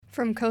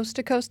From coast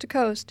to coast to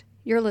coast,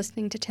 you're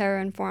listening to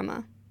Terra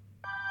Informa.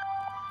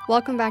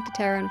 Welcome back to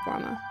Terra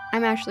Informa.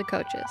 I'm Ashley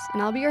Coaches,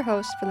 and I'll be your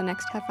host for the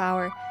next half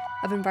hour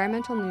of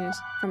environmental news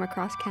from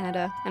across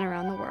Canada and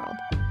around the world.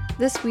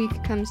 This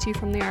week comes to you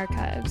from the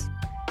archives.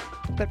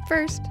 But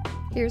first,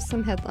 here's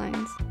some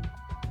headlines.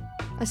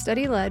 A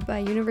study led by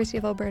University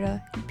of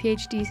Alberta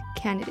PhD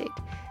candidate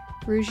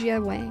Rujia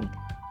Wang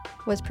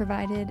was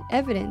provided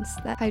evidence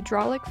that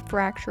hydraulic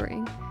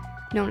fracturing,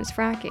 known as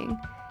fracking,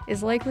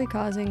 is likely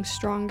causing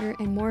stronger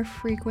and more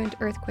frequent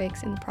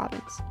earthquakes in the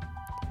province.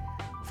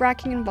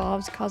 Fracking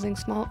involves causing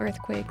small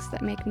earthquakes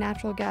that make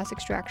natural gas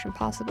extraction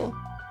possible.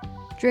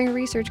 During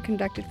research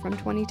conducted from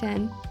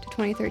 2010 to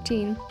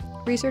 2013,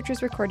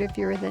 researchers recorded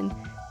fewer than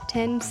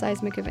 10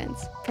 seismic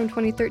events. From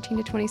 2013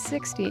 to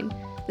 2016,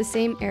 the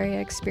same area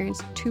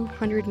experienced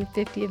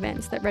 250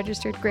 events that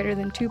registered greater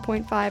than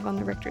 2.5 on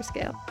the Richter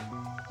scale.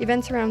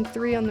 Events around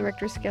 3 on the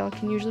Richter scale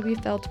can usually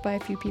be felt by a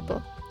few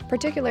people,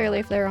 particularly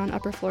if they're on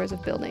upper floors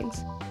of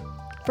buildings.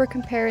 For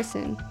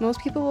comparison, most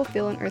people will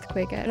feel an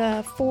earthquake at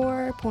a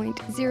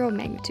 4.0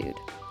 magnitude.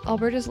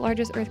 Alberta's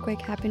largest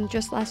earthquake happened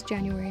just last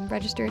January and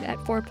registered at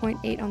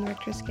 4.8 on the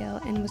Richter scale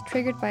and was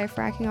triggered by a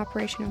fracking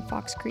operation in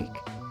Fox Creek.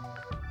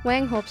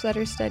 Wang hopes that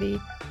her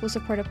study will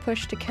support a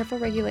push to careful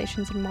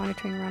regulations and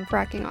monitoring around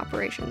fracking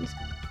operations.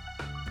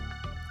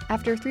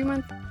 After a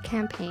 3-month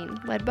campaign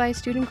led by a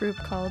student group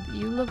called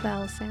U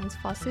Laval Sans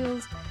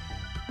Fossiles,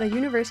 the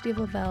University of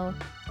Laval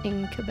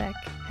in Quebec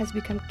has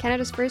become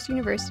Canada's first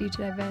university to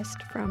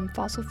divest from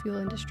fossil fuel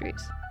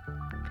industries.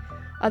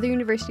 Other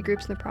university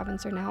groups in the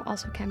province are now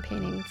also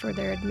campaigning for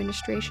their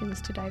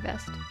administrations to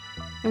divest,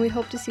 and we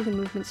hope to see the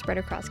movement spread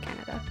across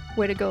Canada.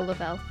 Way to go,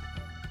 Laval.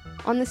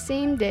 On the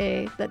same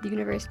day that the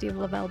University of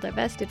Laval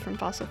divested from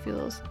fossil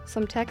fuels,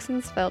 some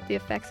Texans felt the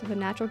effects of a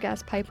natural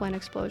gas pipeline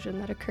explosion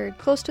that occurred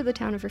close to the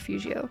town of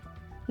Refugio.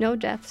 No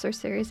deaths or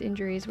serious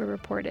injuries were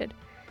reported,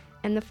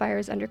 and the fire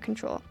is under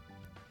control.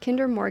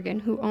 Kinder Morgan,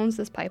 who owns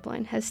this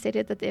pipeline, has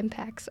stated that the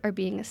impacts are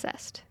being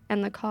assessed,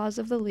 and the cause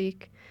of the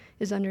leak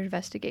is under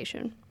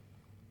investigation.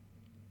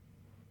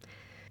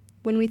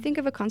 When we think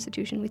of a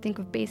constitution, we think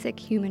of basic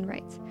human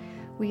rights.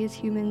 We as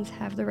humans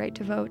have the right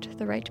to vote,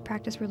 the right to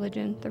practice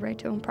religion, the right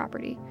to own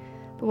property.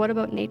 But what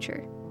about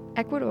nature?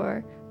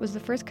 Ecuador was the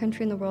first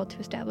country in the world to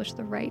establish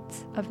the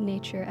rights of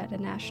nature at a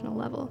national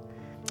level,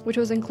 which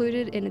was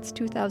included in its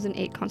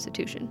 2008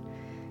 constitution.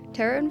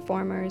 Terra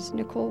Informer's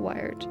Nicole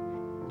Wired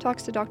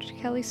talks to Dr.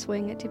 Kelly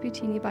Swing at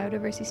Tipitini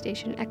Biodiversity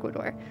Station in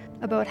Ecuador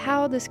about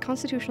how this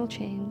constitutional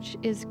change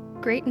is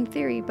great in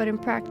theory, but in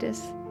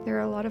practice, there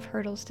are a lot of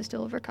hurdles to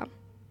still overcome.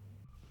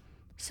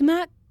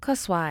 Sumak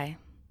Koswai.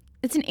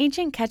 It's an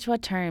ancient Quechua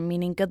term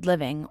meaning good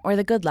living or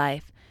the good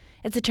life.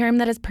 It's a term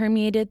that has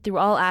permeated through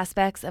all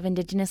aspects of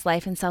Indigenous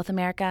life in South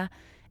America,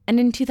 and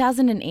in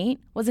 2008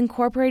 was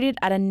incorporated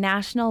at a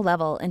national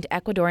level into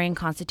Ecuadorian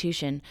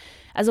constitution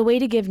as a way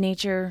to give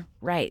nature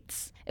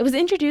rights. It was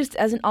introduced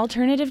as an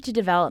alternative to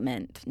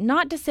development,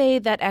 not to say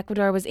that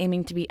Ecuador was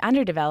aiming to be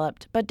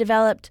underdeveloped, but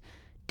developed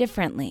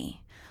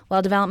differently.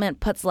 While development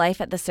puts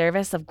life at the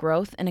service of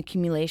growth and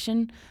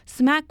accumulation,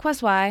 Sumak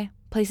Koswai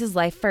places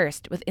life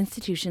first, with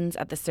institutions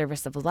at the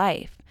service of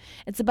life.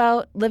 It's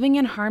about living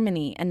in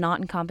harmony and not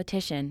in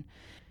competition.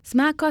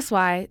 Sumak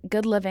Koswai,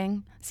 good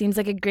living, seems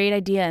like a great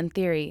idea in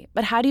theory,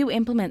 but how do you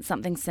implement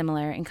something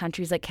similar in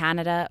countries like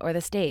Canada or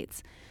the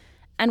States?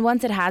 And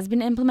once it has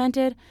been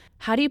implemented,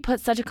 how do you put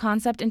such a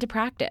concept into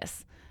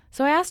practice?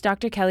 So I asked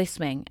Dr. Kelly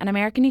Swing, an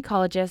American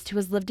ecologist who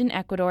has lived in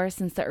Ecuador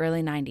since the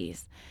early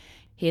 90s.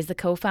 He is the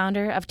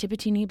co-founder of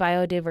Tipitini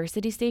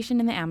Biodiversity Station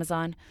in the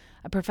Amazon,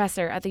 a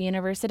professor at the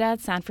Universidad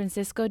San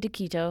Francisco de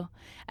Quito,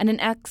 and an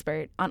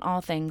expert on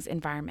all things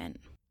environment.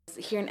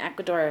 Here in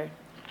Ecuador,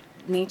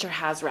 nature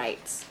has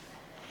rights,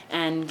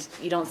 and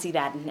you don't see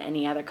that in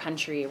any other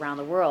country around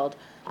the world.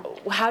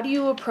 How do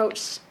you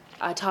approach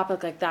a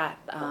topic like that?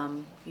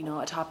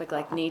 A topic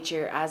like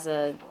nature as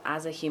a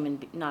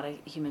human, not a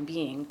human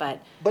being, but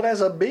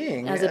as a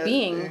being,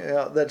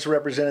 that's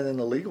represented in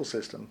the legal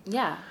system.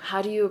 Yeah.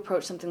 How do you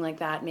approach something like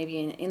that, maybe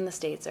in the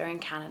States or in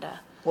Canada?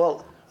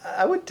 Well,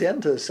 I would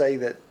tend to say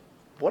that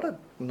what a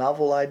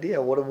novel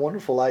idea, what a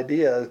wonderful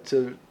idea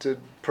to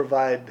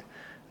provide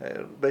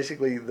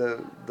basically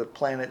the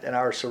planet and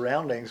our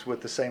surroundings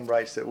with the same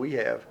rights that we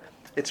have.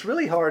 It's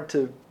really hard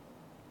to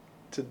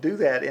do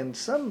that in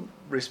some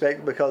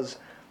respect because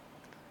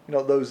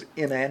those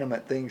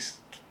inanimate things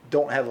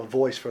don't have a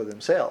voice for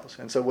themselves,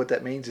 and so what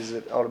that means is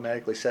it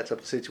automatically sets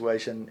up a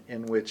situation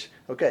in which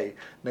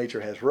nature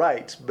has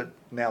rights, but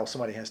now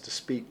somebody has to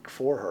speak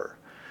for her.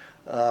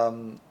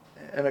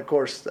 And of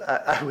course,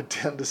 I would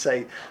tend to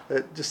say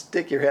that just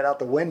stick your head out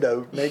the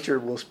window. Nature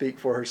will speak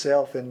for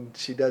herself, and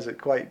she does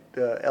it quite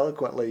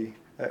eloquently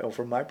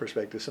from my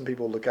perspective. Some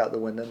people look out the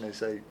window and they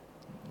say,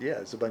 yeah,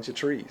 it's a bunch of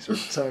trees or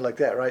something like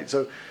that, right?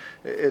 So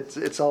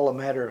it's all a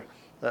matter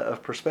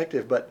of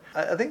perspective. But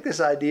I think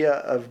this idea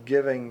of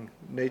giving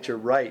nature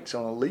rights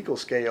on a legal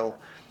scale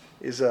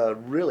is a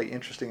really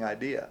interesting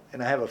idea.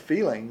 And I have a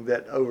feeling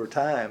that over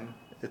time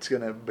it's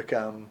going to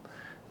become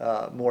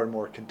more and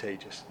more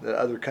contagious. That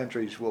other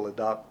countries will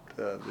adopt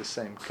the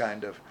same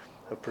kind of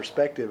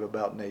perspective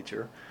about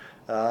nature.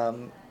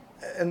 And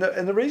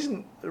the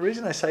reason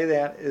I say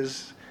that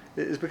is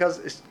because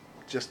it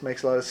just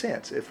makes a lot of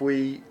sense. If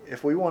we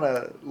want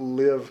to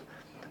live,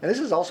 and this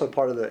is also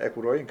part of the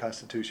Ecuadorian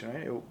Constitution,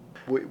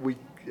 right? We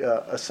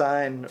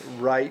assign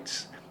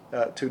rights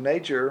to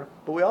nature,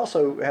 but we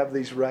also have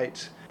these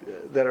rights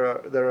that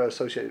are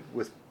associated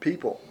with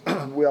people.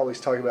 We always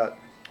talk about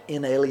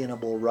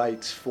inalienable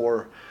rights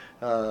for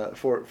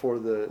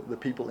the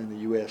people in the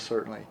U.S.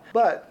 certainly.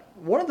 But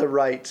one of the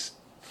rights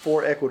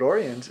for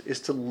Ecuadorians is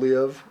to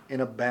live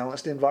in a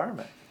balanced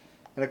environment.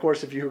 And of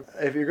course, if you're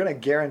going to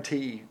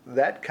guarantee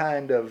that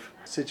kind of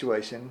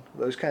situation,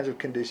 those kinds of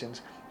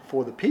conditions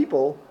for the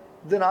people,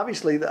 then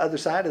obviously the other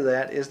side of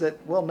that is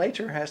that, well,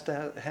 nature has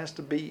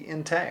to be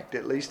intact,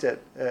 at least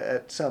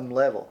at some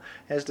level.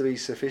 It has to be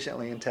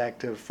sufficiently intact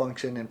to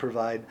function and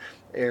provide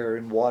air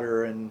and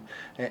water and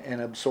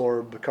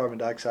absorb carbon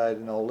dioxide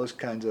and all those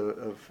kinds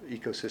of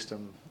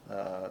ecosystem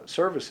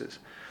services.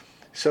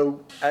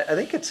 So I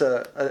think it's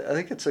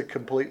a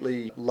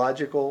completely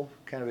logical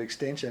kind of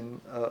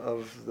extension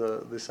of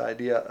this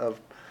idea of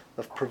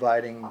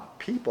providing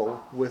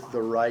people with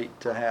the right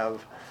to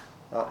have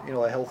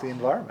a healthy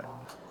environment.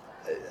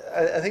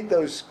 I think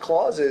those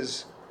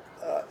clauses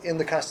in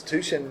the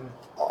Constitution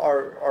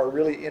are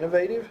really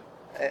innovative,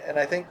 and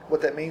I think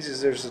what that means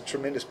is there's a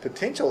tremendous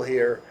potential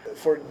here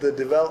for the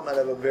development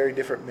of a very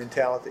different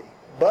mentality.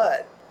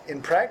 But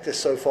in practice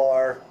so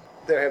far,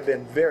 there have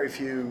been very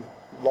few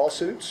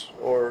lawsuits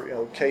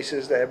or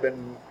cases that have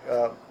been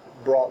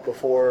brought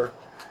before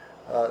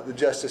the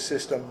justice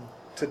system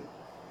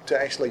to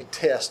actually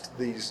test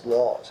these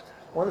laws.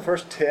 One of the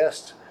first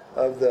tests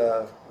of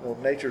the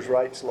nature's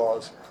rights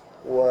laws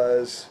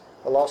was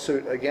a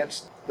lawsuit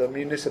against the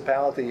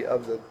municipality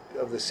of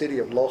the city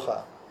of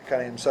Loja,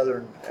 kind of in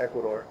southern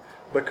Ecuador,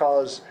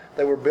 because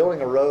they were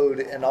building a road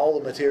and all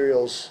the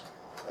materials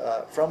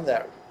from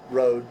that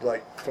road,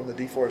 like from the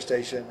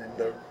deforestation and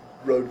the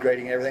road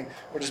grading and everything,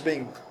 were just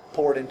being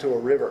poured into a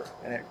river,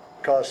 and it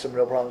caused some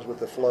real problems with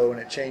the flow,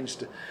 and it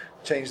changed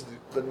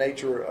the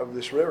nature of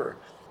this river.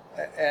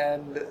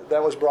 And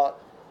that was brought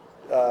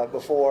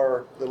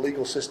before the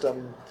legal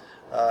system,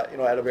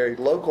 at a very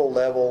local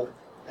level,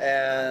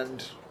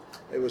 and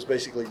it was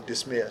basically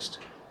dismissed.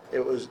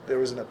 There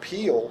was an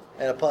appeal,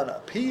 and upon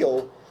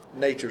appeal,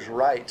 nature's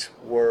rights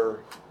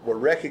were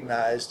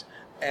recognized,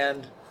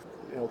 and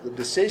the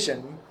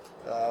decision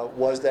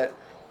was that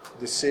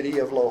the city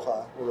of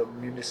Loja, or the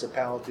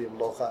municipality of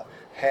Loja,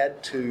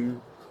 had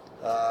to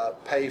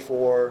pay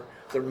for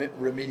the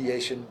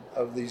remediation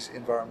of these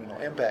environmental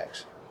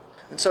impacts.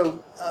 And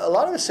so a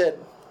lot of us said,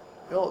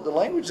 the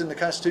language in the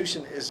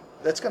Constitution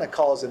that's going to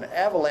cause an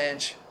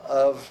avalanche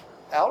of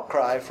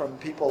outcry from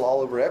people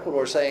all over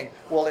Ecuador saying,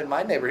 well, in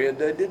my neighborhood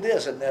they did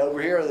this, and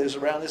over here there's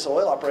around this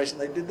oil operation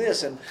they did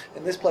this, and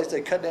in this place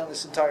they cut down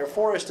this entire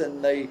forest,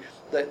 and they've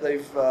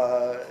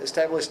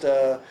established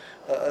a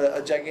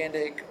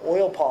gigantic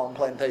oil palm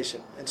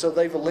plantation, and so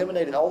they've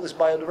eliminated all this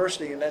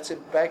biodiversity, and that's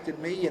impacted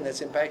me, and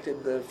that's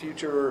impacted the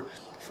future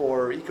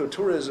for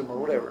ecotourism or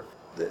whatever.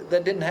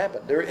 That didn't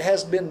happen. There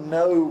has been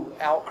no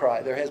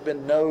outcry. There has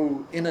been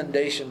no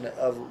inundation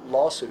of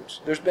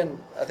lawsuits. There's been,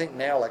 I think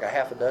now, like a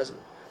half a dozen.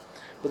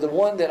 But the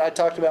one that I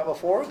talked about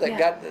before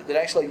that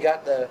actually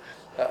got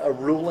a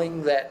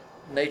ruling that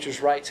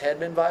nature's rights had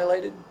been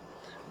violated,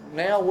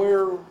 now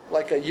we're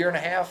like a year and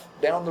a half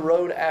down the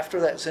road after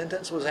that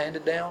sentence was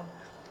handed down,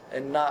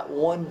 and not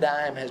one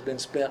dime has been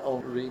spent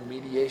on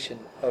remediation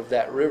of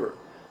that river.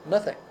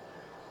 Nothing.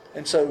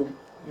 And so,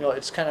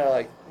 it's kind of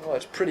like,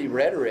 it's pretty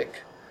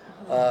rhetoric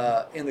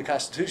in the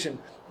Constitution,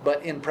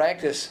 but in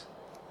practice,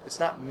 it's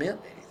not meant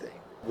anything.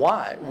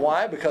 Why?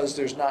 Why? Because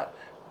there's not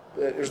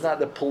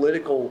the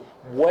political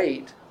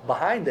weight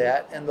behind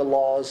that, and the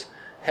laws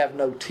have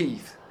no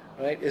teeth,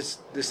 right? It's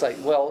just like,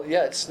 well,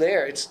 yeah, it's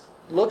there. It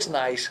looks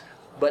nice,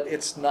 but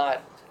it's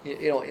not,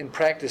 in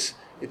practice,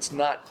 it's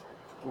not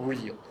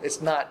real.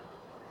 It's not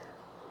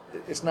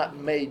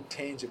made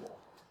tangible.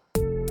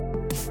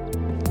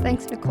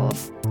 Thanks, Nicole.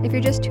 If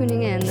you're just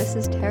tuning in, this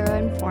is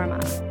Terra Informa.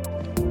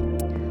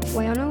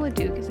 Wayona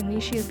LeDuc is a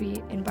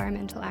Anishinaabe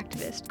environmental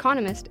activist,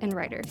 economist, and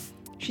writer.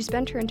 She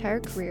spent her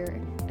entire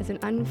career as an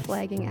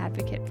unflagging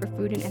advocate for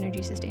food and energy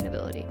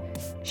sustainability.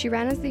 She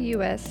ran as the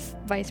U.S.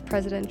 vice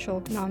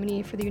presidential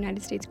nominee for the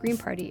United States Green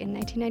Party in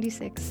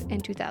 1996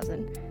 and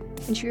 2000,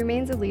 and she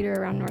remains a leader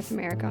around North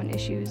America on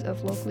issues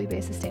of locally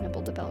based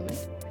sustainable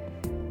development.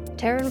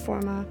 Terra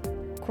Informa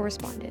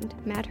correspondent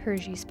Matt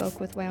Hergy spoke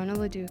with Wayona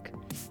LeDuc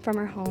from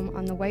her home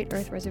on the White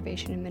Earth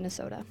Reservation in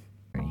Minnesota.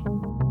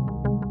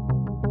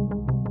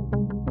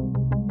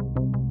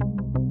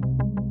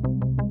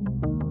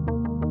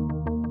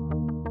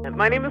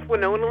 My name is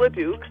Winona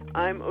LeDuc.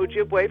 I'm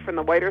Ojibwe from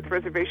the White Earth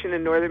Reservation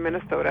in northern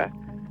Minnesota.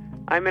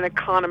 I'm an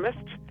economist.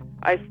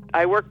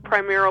 I work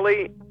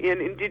primarily in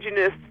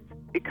indigenous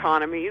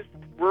economies,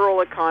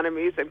 rural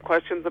economies, and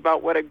questions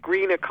about what a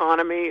green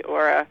economy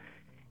or a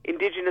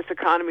indigenous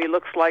economy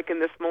looks like in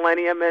this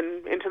millennium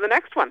and into the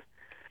next one.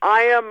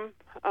 I am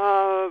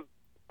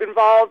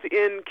involved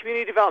in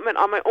community development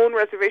on my own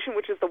reservation,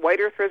 which is the White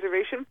Earth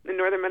Reservation in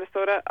northern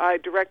Minnesota. I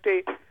direct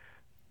a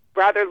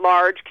rather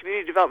large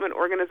community development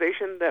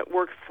organization that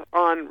works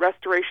on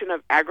restoration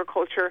of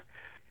agriculture,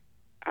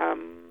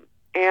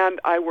 and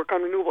I work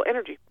on renewable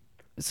energy.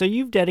 So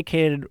you've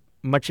dedicated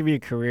much of your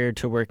career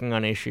to working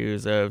on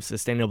issues of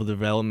sustainable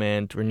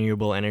development,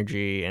 renewable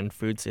energy, and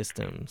food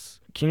systems.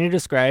 Can you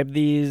describe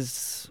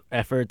these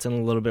efforts in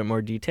a little bit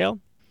more detail?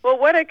 Well,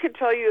 what I could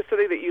tell you is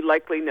something that you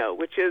likely know,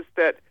 which is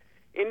that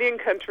Indian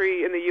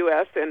country in the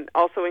U.S. and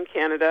also in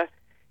Canada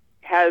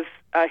has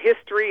a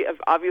history of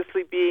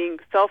obviously being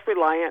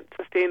self-reliant,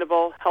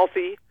 sustainable,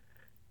 healthy,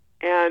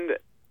 and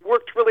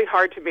worked really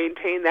hard to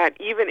maintain that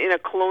even in a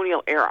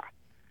colonial era.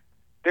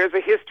 There's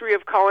a history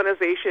of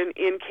colonization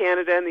in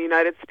Canada and the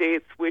United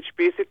States which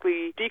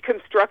basically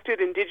deconstructed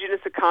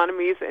indigenous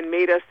economies and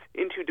made us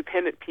into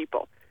dependent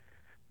people.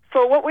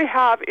 So what we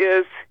have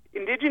is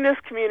indigenous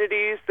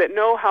communities that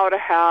know how to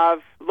have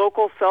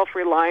local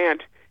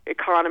self-reliant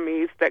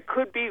economies that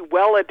could be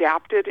well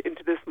adapted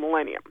into this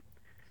millennium.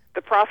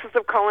 The process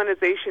of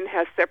colonization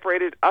has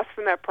separated us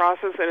from that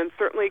process and has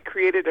certainly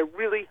created a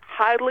really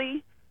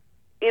highly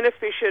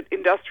inefficient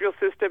industrial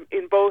system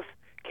in both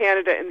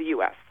Canada and the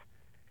U.S.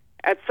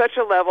 at such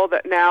a level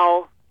that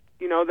now,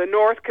 the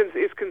North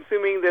is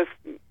consuming this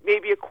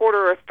maybe a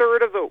quarter or a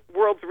third of the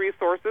world's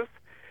resources,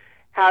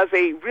 has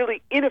a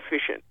really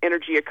inefficient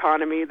energy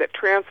economy that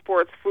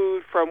transports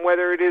food from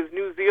whether it is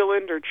New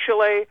Zealand or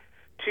Chile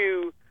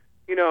to,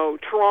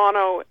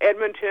 Toronto,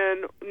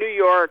 Edmonton, New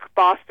York,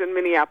 Boston,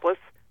 Minneapolis,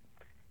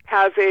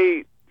 has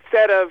a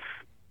set of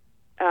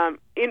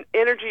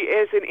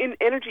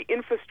energy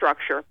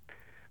infrastructure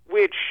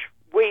which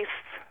wastes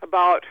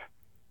about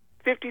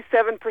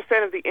 57%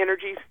 of the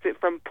energy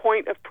from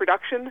point of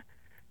production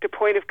to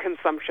point of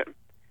consumption.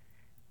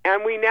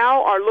 And we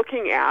now are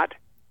looking at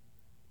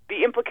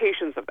the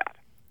implications of that,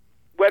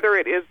 whether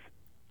it is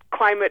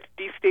climate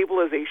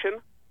destabilization,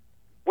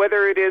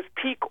 whether it is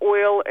peak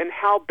oil and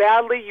how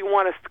badly you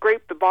want to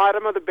scrape the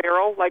bottom of the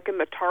barrel, like in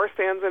the tar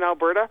sands in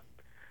Alberta,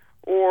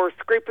 or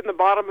scraping the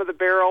bottom of the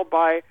barrel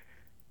by,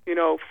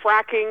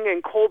 fracking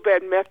and coal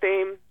bed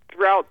methane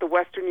throughout the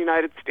western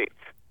United States.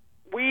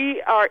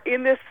 We are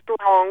in this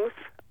throngs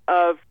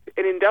of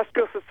an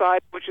industrial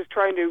society which is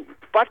trying to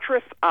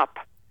buttress up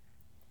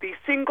the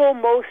single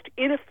most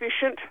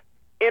inefficient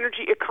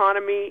energy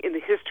economy in the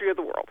history of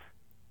the world.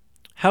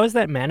 How has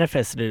that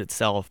manifested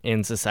itself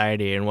in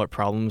society, and what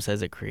problems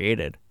has it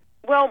created?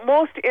 Well,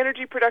 most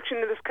energy production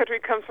in this country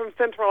comes from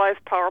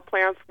centralized power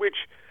plants which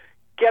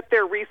get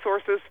their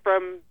resources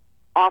from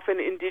often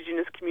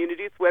indigenous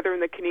communities, whether in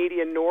the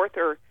Canadian North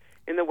or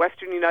in the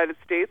western United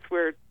States,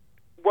 where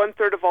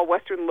 1/3 of all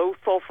western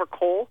low-sulfur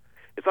coal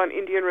is on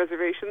Indian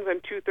reservations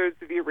and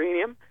 2/3 of the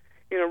uranium.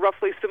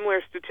 Roughly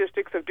similar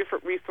statistics of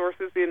different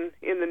resources in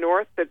the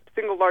North. The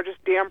single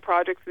largest dam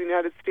projects in the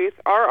United States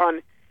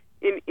are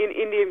in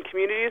Indian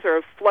communities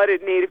or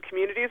flooded native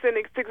communities, and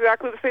it's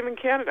exactly the same in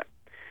Canada.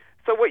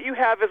 So what you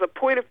have is a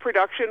point of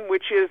production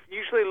which is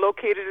usually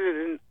located in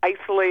an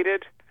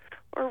isolated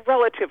or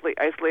relatively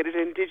isolated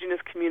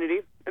indigenous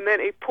community, and then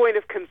a point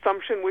of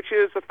consumption which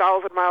is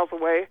 1,000 miles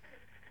away,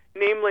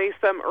 namely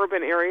some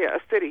urban area,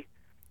 a city.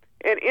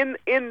 And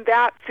in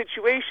that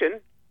situation,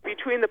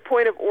 between the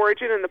point of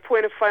origin and the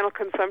point of final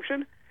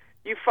consumption,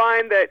 you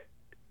find that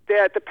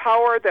the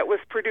power that was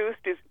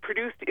produced is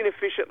produced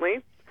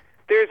inefficiently.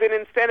 There's an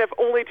incentive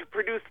only to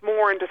produce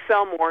more and to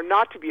sell more,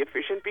 not to be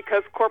efficient,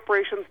 because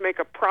corporations make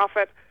a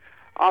profit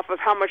off of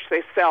how much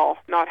they sell,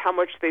 not how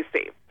much they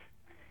save.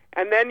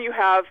 And then you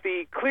have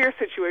the clear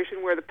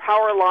situation where the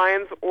power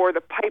lines or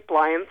the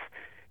pipelines,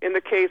 in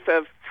the case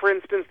of, for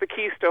instance, the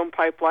Keystone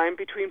Pipeline,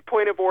 between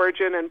point of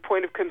origin and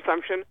point of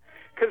consumption,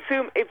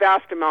 consume a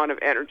vast amount of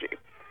energy.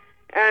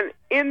 And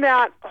in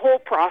that whole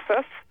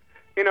process,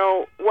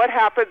 what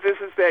happens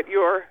is that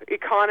your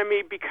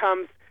economy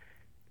becomes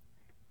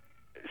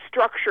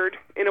structured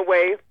in a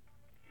way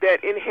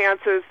that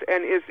enhances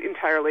and is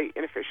entirely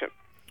inefficient.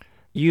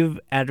 You've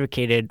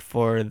advocated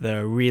for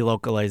the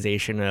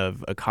relocalization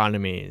of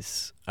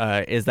economies.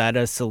 Is that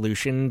a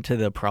solution to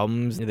the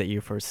problems that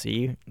you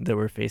foresee that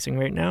we're facing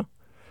right now?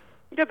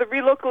 Yeah, the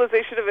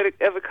relocalization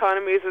of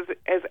economies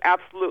is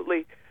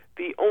absolutely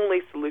the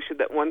only solution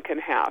that one can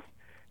have.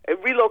 A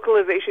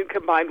relocalization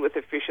combined with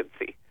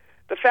efficiency.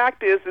 The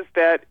fact is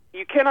that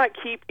you cannot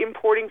keep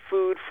importing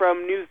food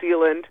from New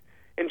Zealand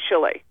and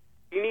Chile.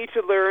 You need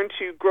to learn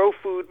to grow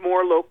food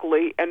more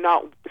locally and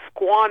not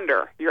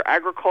squander your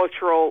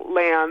agricultural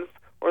lands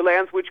or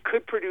lands which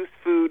could produce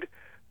food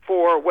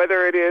for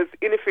whether it is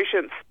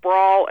inefficient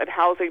sprawl and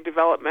housing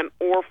development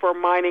or for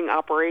mining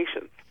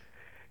operations.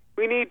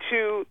 We need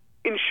to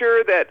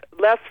ensure that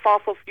less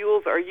fossil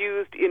fuels are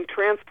used in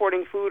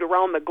transporting food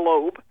around the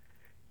globe.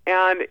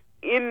 And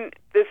in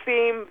the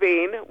same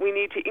vein, we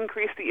need to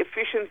increase the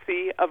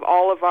efficiency of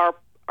all of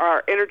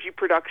our energy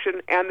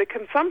production, and the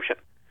consumption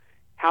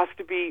has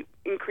to be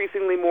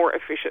increasingly more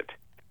efficient.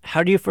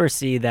 How do you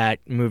foresee that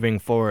moving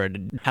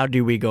forward? How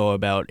do we go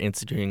about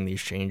instituting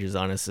these changes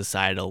on a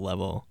societal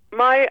level?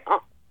 My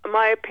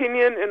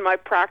opinion and my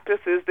practice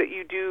is that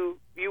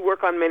you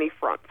work on many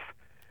fronts.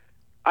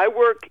 I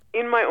work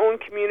in my own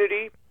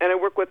community and I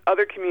work with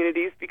other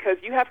communities because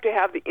you have to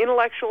have the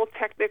intellectual,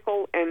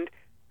 technical, and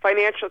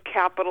financial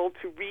capital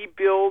to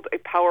rebuild a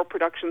power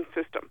production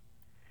system.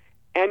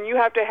 And you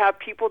have to have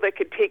people that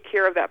can take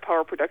care of that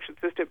power production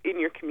system in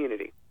your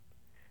community.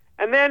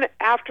 And then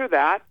after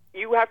that,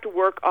 you have to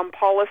work on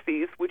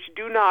policies which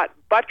do not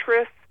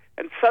buttress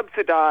and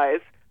subsidize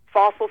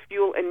fossil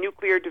fuel and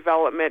nuclear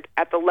development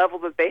at the level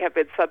that they have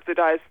been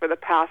subsidized for the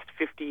past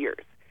 50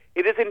 years.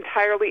 It is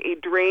entirely a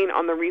drain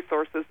on the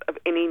resources of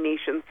any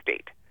nation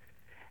state.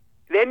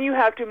 Then you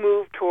have to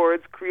move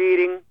towards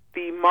creating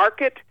the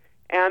market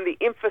and the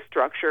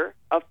infrastructure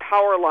of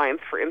power lines,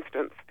 for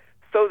instance,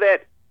 so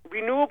that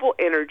renewable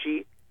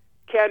energy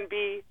can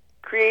be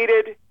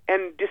created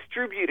and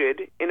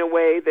distributed in a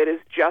way that is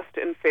just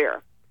and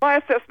fair. My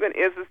assessment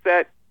is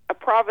that a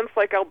province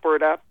like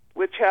Alberta,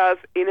 which has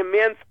an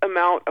immense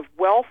amount of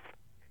wealth,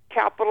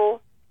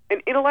 capital,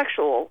 and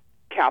intellectual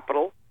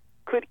capital,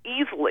 could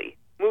easily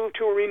move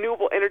to a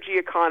renewable energy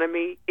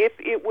economy if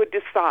it would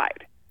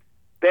decide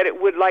that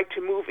it would like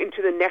to move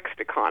into the next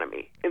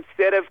economy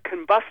instead of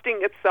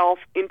combusting itself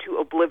into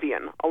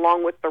oblivion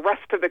along with the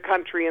rest of the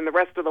country and the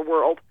rest of the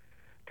world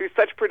through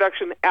such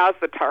production as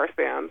the tar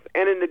sands.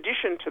 And in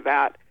addition to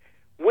that,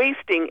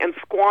 wasting and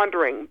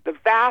squandering the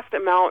vast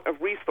amount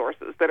of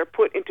resources that are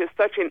put into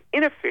such an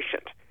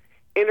inefficient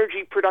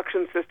energy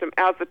production system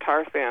as the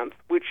tar sands,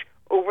 which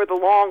over the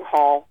long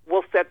haul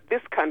will set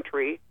this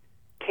country,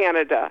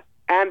 Canada,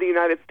 and the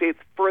United States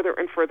further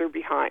and further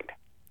behind.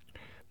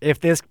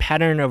 If this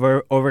pattern of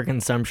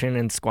overconsumption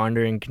and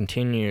squandering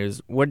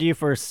continues, what do you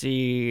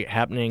foresee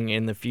happening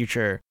in the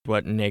future?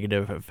 What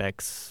negative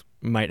effects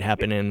might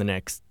happen in the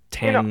next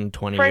 10,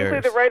 20 frankly,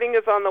 years? The writing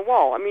is on the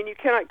wall. I mean, you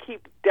cannot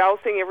keep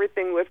dousing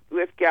everything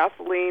with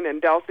gasoline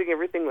and dousing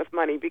everything with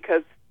money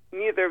because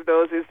neither of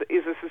those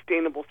is a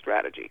sustainable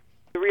strategy.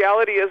 The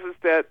reality is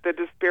that the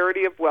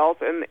disparity of wealth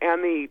and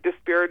the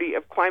disparity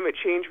of climate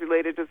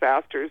change-related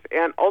disasters,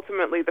 and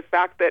ultimately the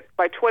fact that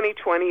by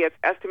 2020 it's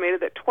estimated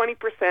that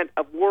 20%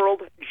 of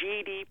world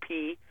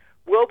GDP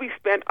will be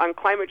spent on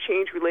climate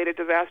change-related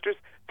disasters,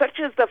 such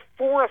as the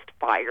forest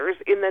fires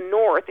in the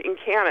north in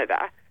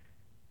Canada.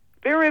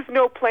 There is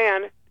no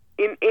plan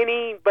in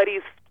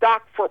anybody's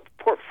stock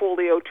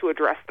portfolio to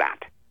address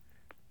that.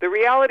 The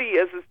reality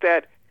is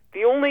that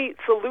the only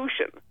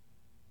solution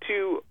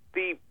to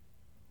the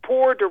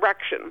poor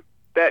direction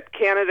that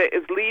Canada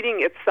is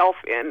leading itself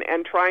in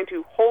and trying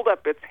to hold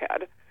up its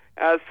head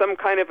as some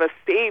kind of a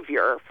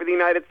savior for the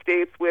United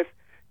States with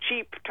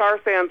cheap tar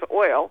sands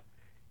oil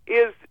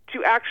is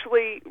to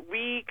actually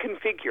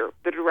reconfigure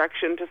the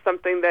direction to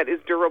something that is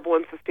durable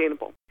and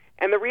sustainable.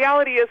 And the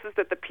reality is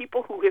that the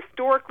people who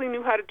historically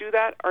knew how to do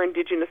that are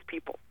Indigenous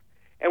people.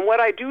 And what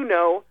I do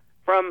know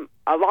from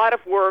a lot of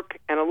work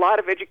and a lot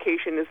of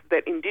education is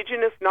that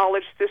Indigenous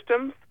knowledge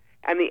systems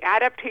and the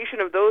adaptation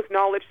of those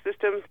knowledge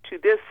systems to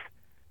this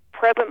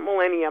present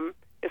millennium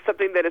is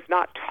something that is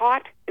not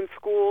taught in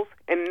schools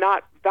and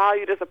not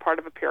valued as a part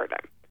of a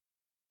paradigm.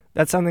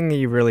 That's something that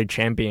you've really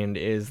championed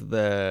is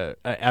the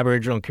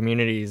Aboriginal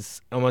communities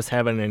almost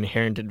have an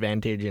inherent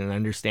advantage in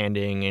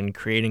understanding and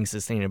creating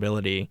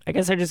sustainability. I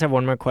guess I just have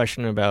one more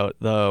question about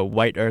the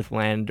White Earth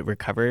Land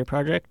Recovery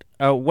Project.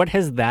 What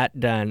has that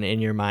done in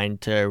your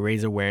mind to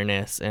raise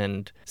awareness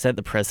and set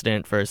the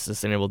precedent for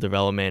sustainable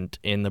development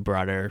in the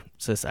broader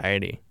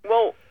society?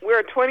 Well, we're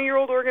a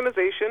 20-year-old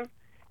organization,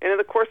 and in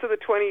the course of the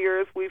 20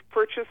 years, we've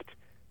purchased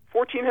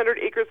 1,400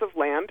 acres of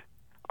land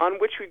on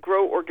which we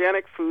grow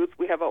organic foods.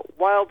 We have a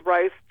wild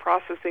rice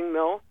processing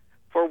mill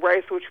for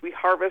rice which we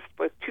harvest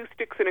with 2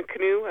 sticks in a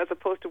canoe as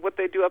opposed to what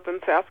they do up in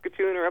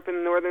Saskatoon or up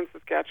in northern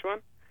Saskatchewan.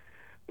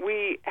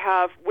 We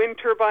have wind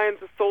turbines,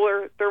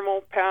 solar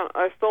thermal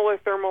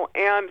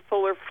and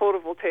solar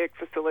photovoltaic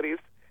facilities.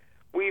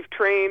 We've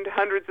trained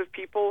hundreds of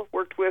people,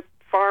 worked with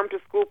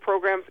farm-to-school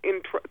programs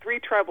in 3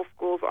 tribal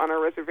schools on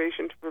our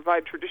reservation to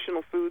provide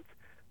traditional foods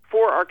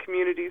for our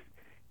communities,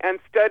 and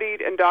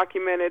studied and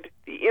documented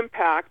the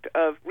impact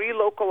of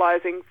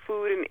relocalizing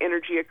food and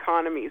energy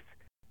economies.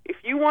 If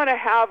you want to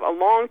have a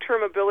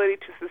long-term ability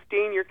to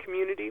sustain your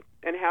community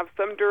and have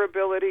some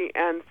durability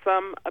and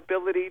some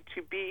ability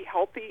to be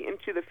healthy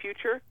into the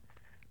future,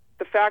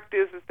 the fact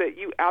is that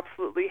you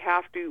absolutely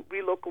have to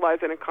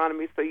relocalize an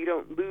economy so you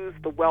don't lose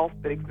the wealth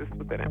that exists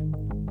within it.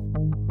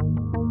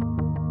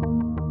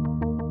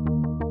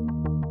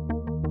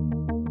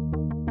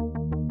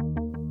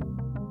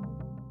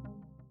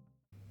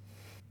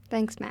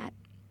 Thanks, Matt.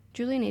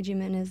 Julian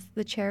Agyman is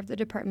the chair of the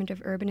Department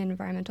of Urban and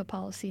Environmental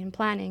Policy and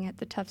Planning at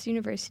the Tufts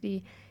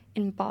University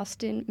in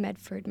Boston,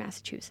 Medford,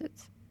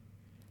 Massachusetts.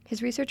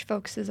 His research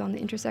focuses on the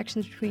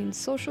intersections between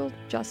social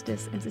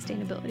justice and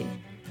sustainability,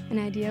 an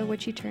idea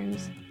which he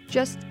terms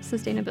just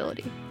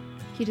sustainability.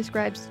 He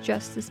describes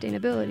just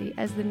sustainability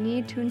as the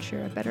need to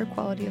ensure a better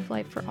quality of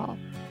life for all,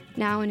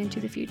 now and into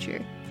the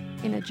future,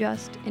 in a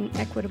just and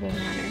equitable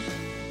manner.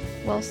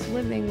 whilst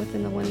living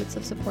within the limits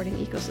of supporting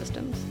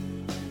ecosystems.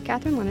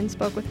 Catherine Lennon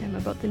spoke with him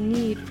about the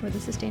need for the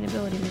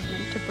sustainability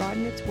movement to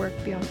broaden its work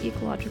beyond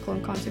ecological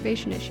and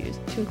conservation issues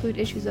to include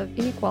issues of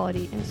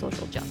inequality and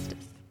social justice.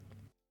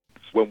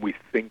 When we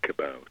think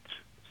about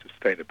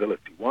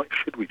sustainability, why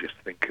should we just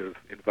think of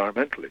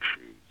environmental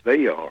issues?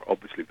 They are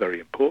obviously very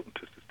important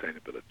to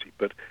sustainability,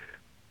 but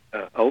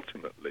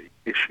ultimately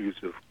issues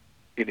of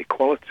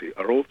inequality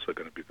are also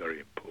going to be very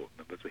important.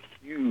 And there's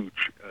a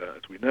huge,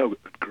 as we know,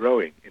 and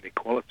growing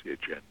inequality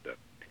agenda.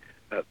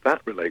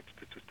 That relates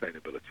to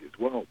sustainability as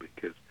well,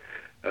 because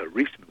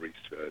recent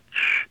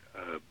research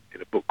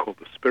in a book called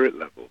The Spirit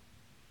Level,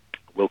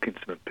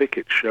 Wilkinson and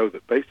Pickett show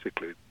that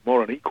basically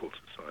more unequal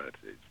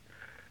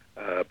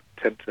societies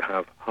tend to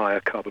have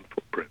higher carbon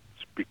footprints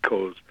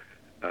because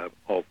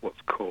of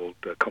what's called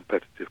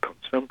competitive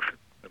consumption.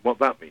 And what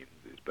that means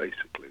is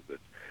basically that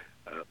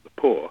the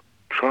poor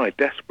try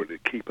desperately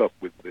to keep up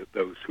with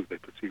those who they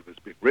perceive as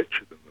being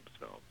richer than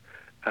themselves,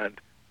 and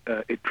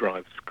it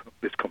drives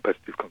this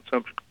competitive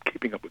consumption,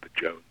 keeping up with the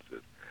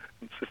Joneses.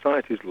 And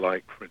societies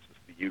like, for instance,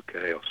 the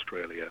UK,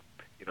 Australia,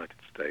 United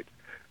States,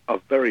 are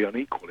very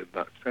unequal in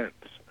that sense.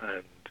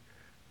 And,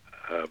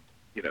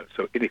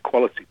 so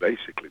inequality,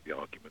 basically, the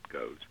argument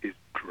goes, is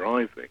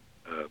driving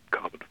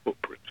carbon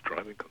footprints,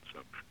 driving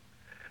consumption.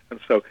 And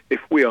so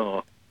if we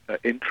are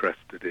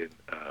interested in,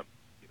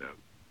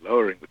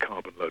 lowering the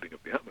carbon loading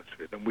of the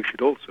atmosphere, then we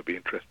should also be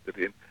interested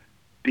in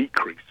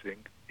decreasing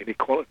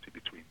inequality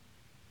between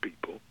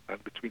people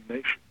and between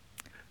nations.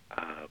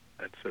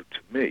 And so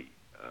to me,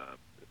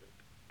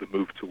 the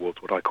move towards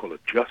what I call a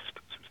just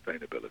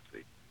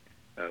sustainability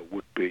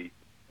would be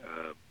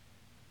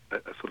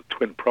a sort of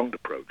twin-pronged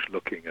approach,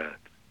 looking at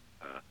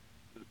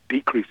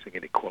decreasing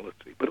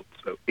inequality, but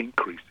also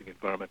increasing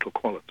environmental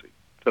quality.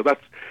 So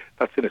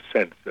that's in a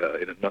sense,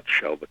 in a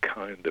nutshell, the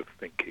kind of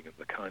thinking and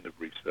the kind of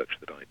research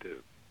that I do.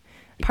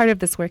 Part of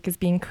this work is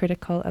being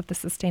critical of the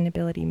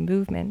sustainability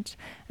movement.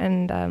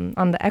 And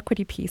on the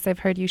equity piece, I've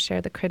heard you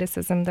share the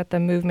criticism that the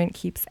movement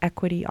keeps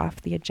equity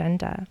off the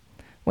agenda.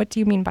 What do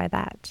you mean by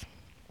that?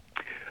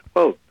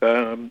 Well,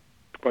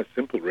 it's quite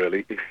simple,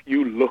 really. If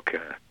you look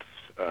at,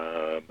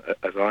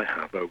 as I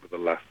have over the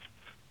last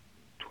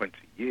 20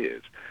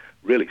 years,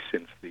 really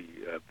since the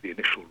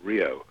initial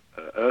Rio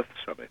Earth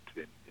Summit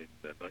in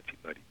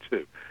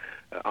 1992,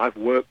 I've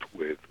worked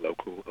with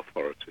local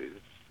authorities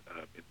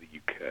in the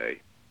UK.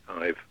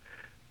 I've,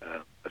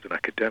 as an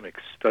academic,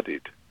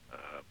 studied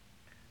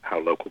how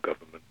local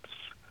governments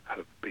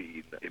have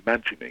been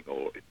imagining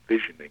or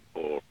envisioning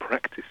or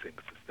practicing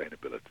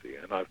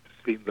sustainability, and I've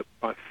seen that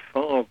by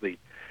far the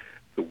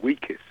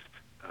weakest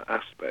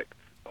aspect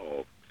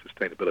of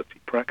sustainability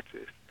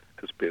practice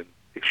has been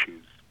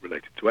issues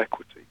related to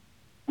equity.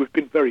 We've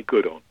been very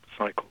good on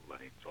cycle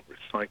lanes, on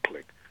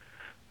recycling,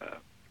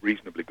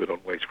 reasonably good on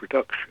waste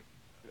reduction,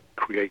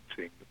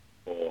 creating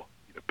more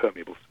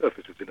permeable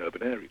surfaces in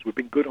urban areas. We've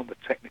been good on the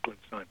technical and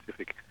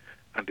scientific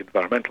and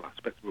environmental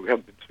aspects, but we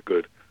haven't been so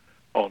good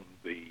on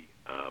the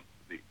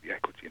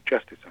equity and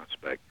justice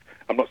aspect.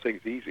 I'm not saying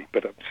it's easy,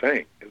 but I'm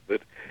saying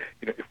that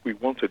if we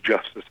want a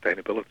just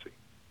sustainability,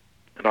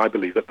 and I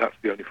believe that that's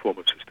the only form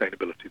of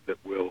sustainability that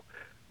will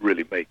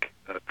really make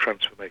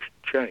transformation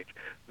change,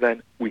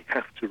 then we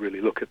have to really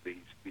look at these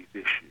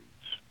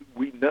issues.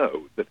 We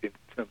know that in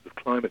terms of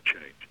climate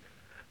change,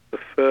 the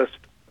first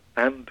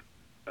and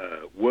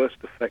worst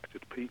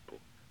affected people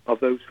are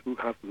those who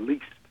have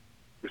least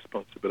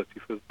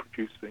responsibility for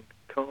producing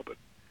carbon.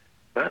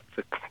 That's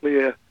a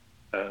clear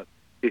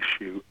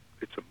issue.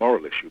 It's a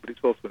moral issue, but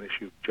it's also an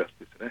issue of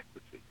justice and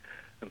equity.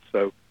 And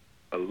so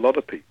a lot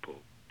of people,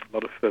 a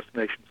lot of First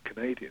Nations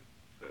Canadians,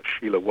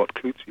 Sheila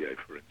Watt-Cloutier,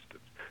 for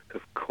instance,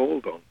 have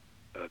called on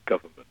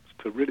governments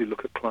to really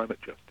look at climate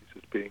justice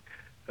as being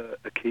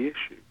a key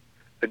issue.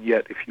 And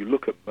yet, if you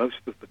look at most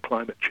of the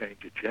climate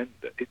change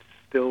agenda, it's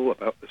still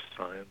about the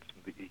science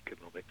and the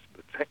economics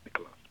and the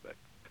technical aspects.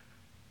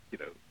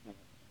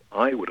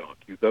 I would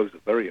argue those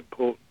are very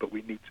important, but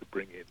we need to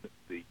bring in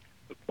the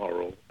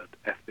moral and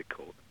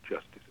ethical and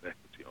justice and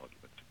equity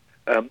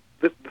arguments.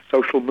 The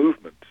social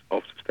movement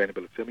of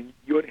sustainability, I mean,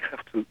 you only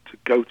have to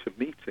go to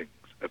meetings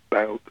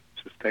about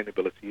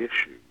sustainability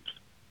issues,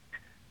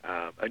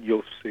 and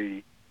you'll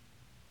see,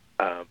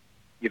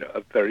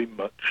 a very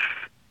much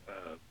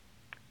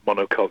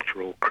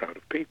monocultural crowd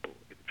of people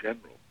in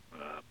general.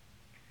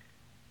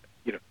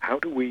 How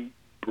do we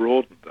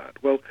broaden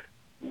that? Well,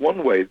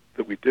 one way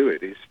that we do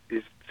it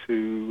is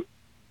to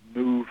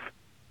move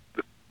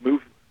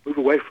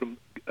away from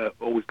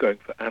always going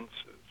for answers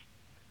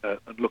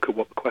and look at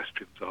what the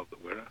questions are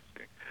that we're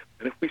asking.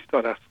 And if we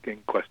start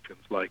asking questions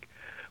like,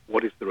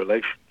 what is the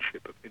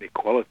relationship of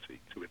inequality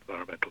to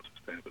environmental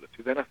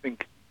sustainability, then I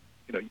think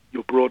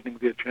you're broadening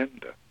the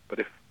agenda. But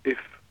if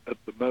at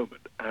the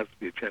moment, as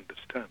the agenda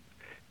stands,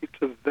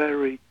 it's a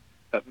very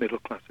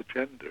middle-class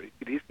agenda.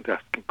 It isn't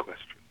asking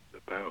questions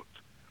about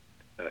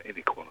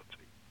inequality.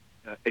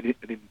 And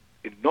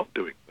in not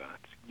doing that,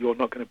 you're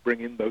not going to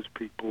bring in those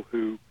people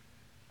who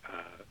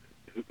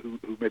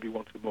maybe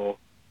want a more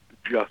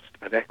just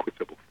and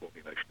equitable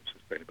formulation of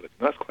sustainability.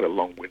 And that's quite a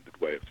long-winded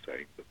way of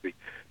saying that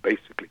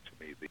basically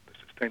to me, the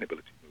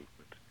sustainability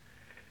movement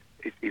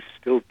is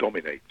still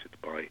dominated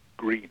by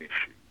green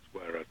issues,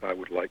 whereas I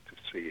would like to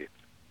see it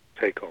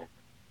take on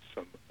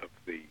some of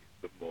the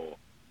more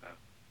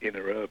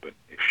inner urban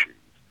issues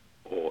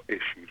or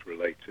issues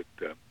related,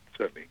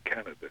 certainly in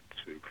Canada,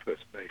 to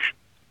First Nations.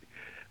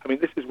 I mean,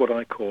 this is what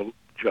I call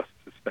just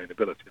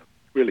sustainability.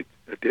 Really,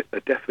 a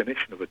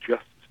definition of a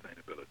just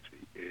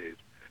sustainability is,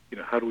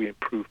 how do we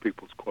improve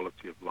people's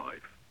quality of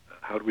life?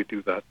 How do we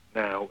do that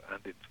now and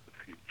into the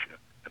future?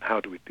 And how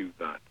do we do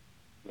that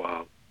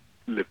while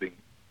living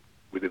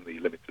within the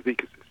limits of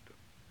ecosystem?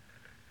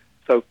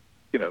 So,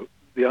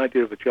 the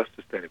idea of a just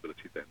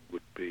sustainability then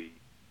would be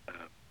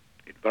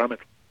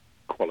environmental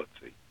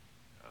quality,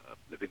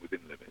 living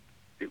within limits.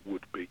 It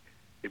would be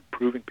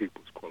improving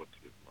people's quality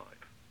of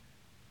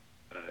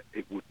life.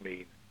 It would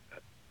mean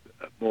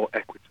a more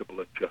equitable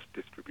and just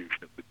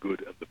distribution of the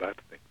good and the bad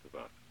things of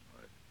our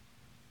society.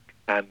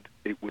 And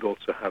it would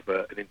also have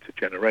an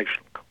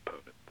intergenerational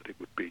component, that it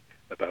would be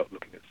about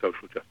looking at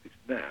social justice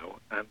now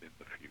and in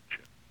the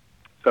future.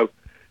 So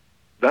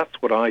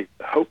that's what I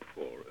hope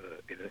for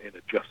in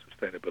a just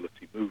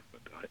sustainability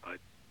movement.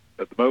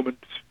 At the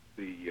moment,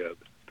 the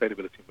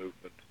sustainability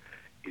movement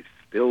is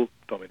still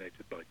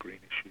dominated by green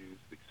issues.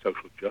 The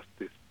social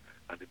justice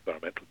and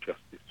environmental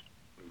justice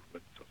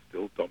movements are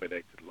still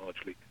dominated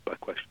largely by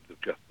questions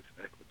of justice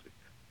and equity.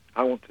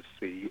 I want to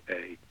see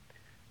a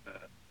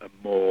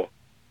more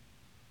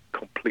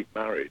complete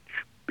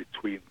marriage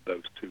between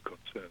those two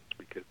concerns,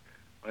 because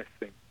I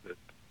think that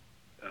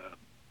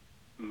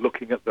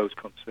looking at those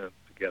concerns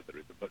together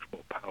is a much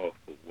more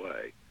powerful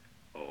way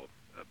of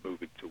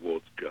moving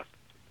towards just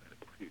and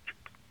sustainable future.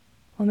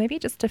 Well, maybe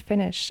just to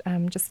finish,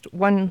 just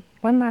one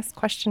last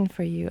question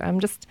for you. I'm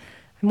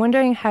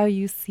wondering how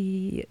you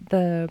see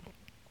the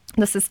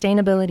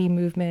sustainability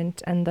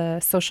movement and the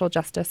social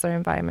justice or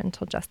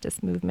environmental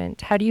justice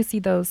movement. How do you see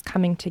those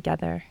coming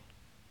together?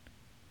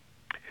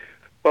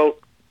 Well,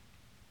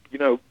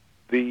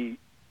 the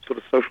sort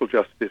of social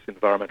justice,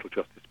 environmental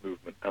justice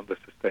movement and the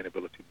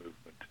sustainability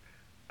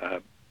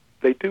movement,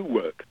 they do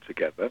work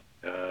together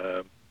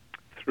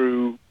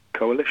through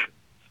coalitions.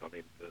 I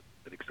mean,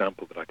 an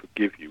example that I could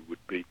give you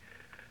would be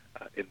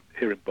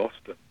here in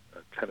Boston,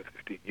 10 or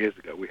 15 years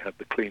ago, we had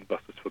the Clean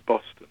Buses for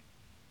Boston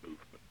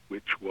movement,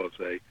 which was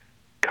a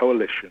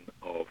coalition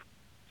of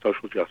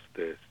social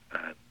justice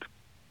and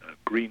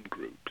green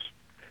groups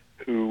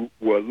who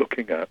were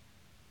looking at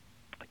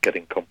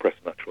getting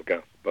compressed natural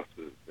gas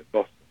buses in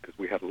Boston, because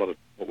we had a lot of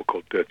what were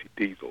called dirty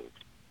diesels.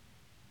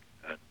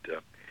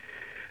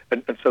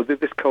 And so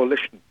this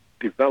coalition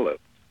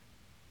developed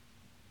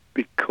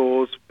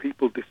because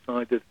people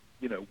decided,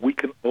 we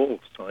can all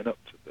sign up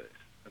to this.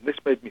 And this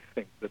made me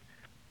think that,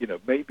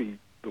 maybe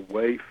the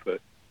way for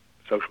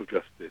social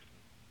justice and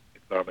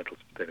environmental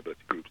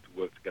sustainability groups to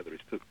work together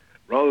is to,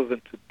 rather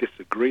than to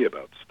disagree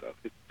about stuff,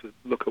 it's to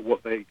look at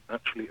what they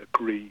actually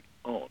agree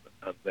on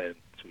and then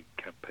to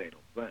campaign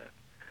on that.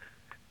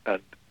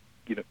 And,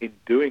 in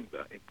doing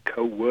that, in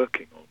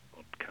co-working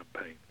on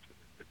campaigns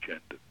and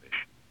agendas and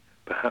issues,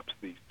 perhaps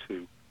these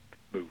two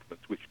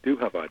movements, which do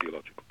have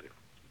ideological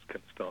differences,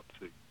 can start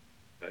to,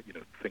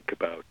 think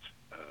about,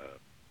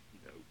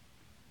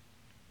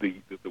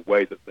 the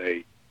way that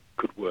they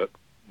could work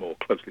more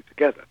closely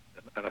together.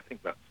 And I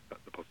think that's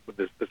a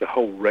possibility. There's a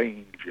whole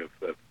range of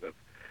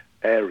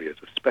areas,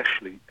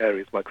 especially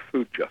areas like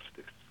food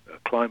justice,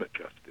 climate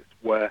justice,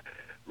 where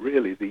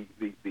really the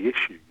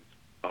issues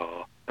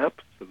are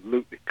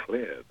absolutely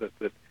clear that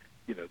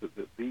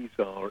these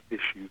are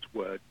issues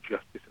where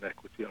justice and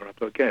equity are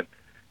up. Again,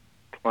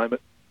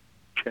 climate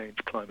change,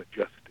 climate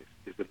justice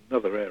is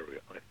another area,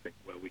 I think,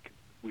 where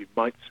we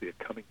might see a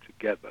coming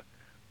together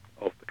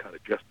of the kind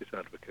of justice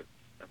advocates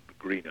and the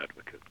green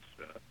advocates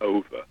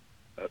over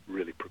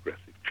really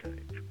progressive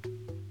change.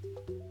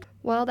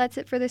 Well, that's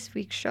it for this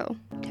week's show.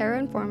 Terra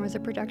Informa is a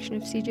production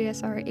of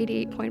CJSR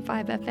 88.5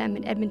 FM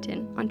in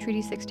Edmonton on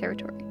Treaty 6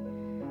 territory.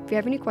 If you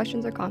have any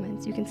questions or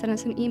comments, you can send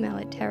us an email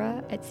at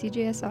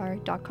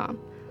terra@cjsr.com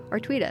or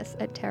tweet us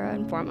at Terra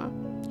Informa.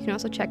 You can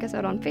also check us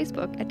out on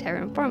Facebook at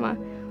Terra Informa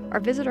or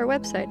visit our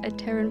website at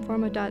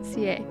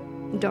terrainforma.ca.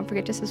 And don't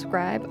forget to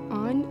subscribe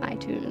on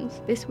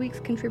iTunes. This week's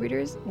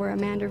contributors were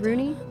Amanda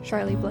Rooney,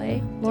 Charlie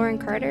Blay, Lauren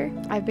Carter.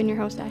 I've been your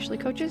host, Ashley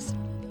Coaches.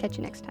 Catch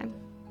you next time.